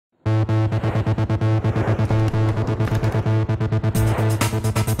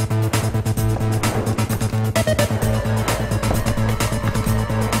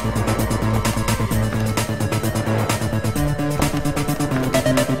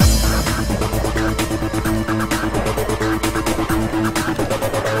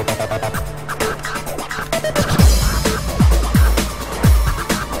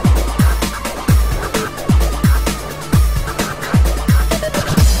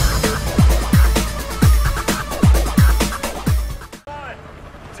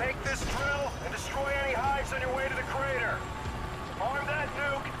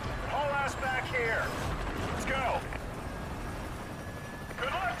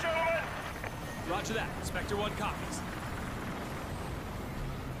Roger that. Spectre 1 copies.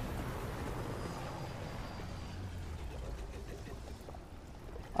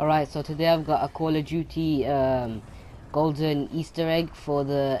 Alright, so today I've got a Call of Duty golden Easter egg for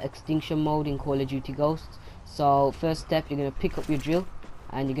the extinction mode in Call of Duty Ghosts. So first step, you're going to pick up your drill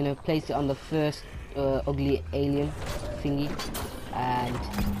and you're going to place it on the first ugly alien thingy, and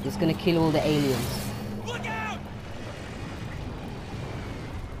it's going to kill all the aliens. Look out!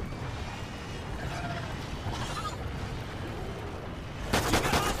 You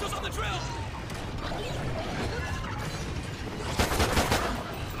got hostiles on the drill!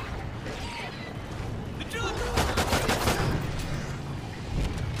 The drill!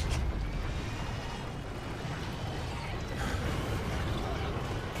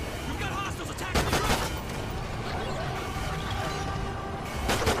 You've got hostiles attacking the drill!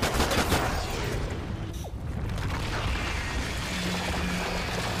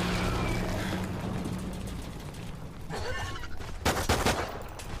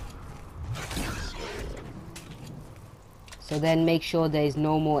 So then make sure there is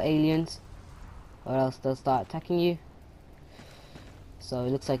no more aliens, or else they'll start attacking you. So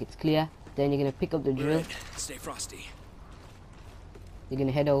it looks like it's clear. Then you're going to pick up the drill. Good. Stay frosty. You're going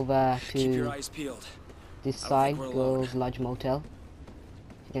to head over Keep your to eyes peeled. this I don't side, think we're alone. Girls Lodge Motel.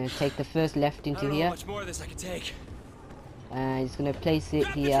 You're going to take the first left I into don't know how here, much more of this I can take. and it's going to place it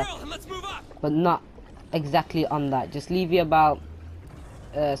Grab the here, drill and let's move up. but not exactly on that. Just leave it about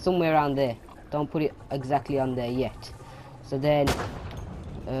somewhere around there. Don't put it exactly on there yet. So then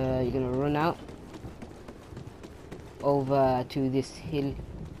you're going to run out over to this hill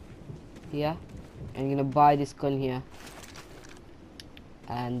here, and you're going to buy this gun here,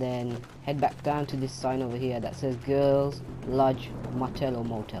 and then head back down to this sign over here that says Girls Lodge Motel or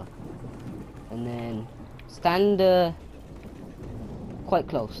Motel, and then stand quite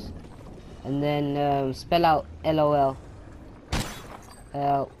close, and then spell out LOL,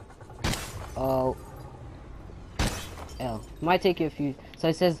 LOL. Might take you a few. So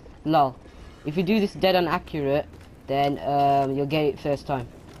it says lol. If you do this dead on accurate, then you'll get it first time.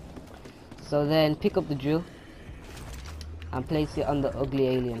 So then pick up the drill and place it on the ugly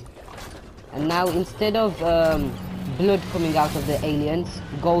alien. And now instead of blood coming out of the aliens,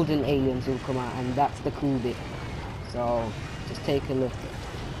 golden aliens will come out, and that's the cool bit. So just take a look.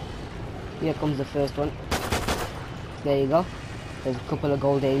 Here comes the first one. There you go. There's a couple of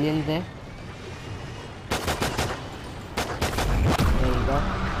gold aliens there.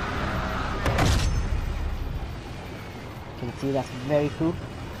 You can see that's very cool,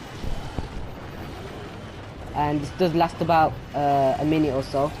 and this does last about a minute or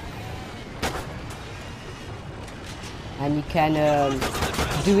so, and you can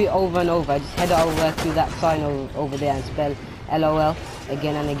do it over and over. Just head over to that sign over there and spell LOL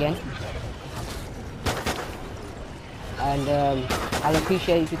again and again, and I'll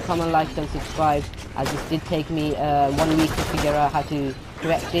appreciate if you comment, like and subscribe, as this did take me 1 week to figure out how to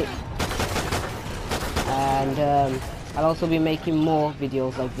correct it. And I'll also be making more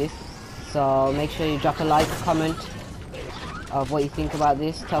videos like this, so make sure you drop a like, comment of what you think about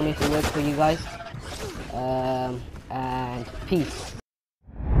this. Tell me if it works for you guys, and peace.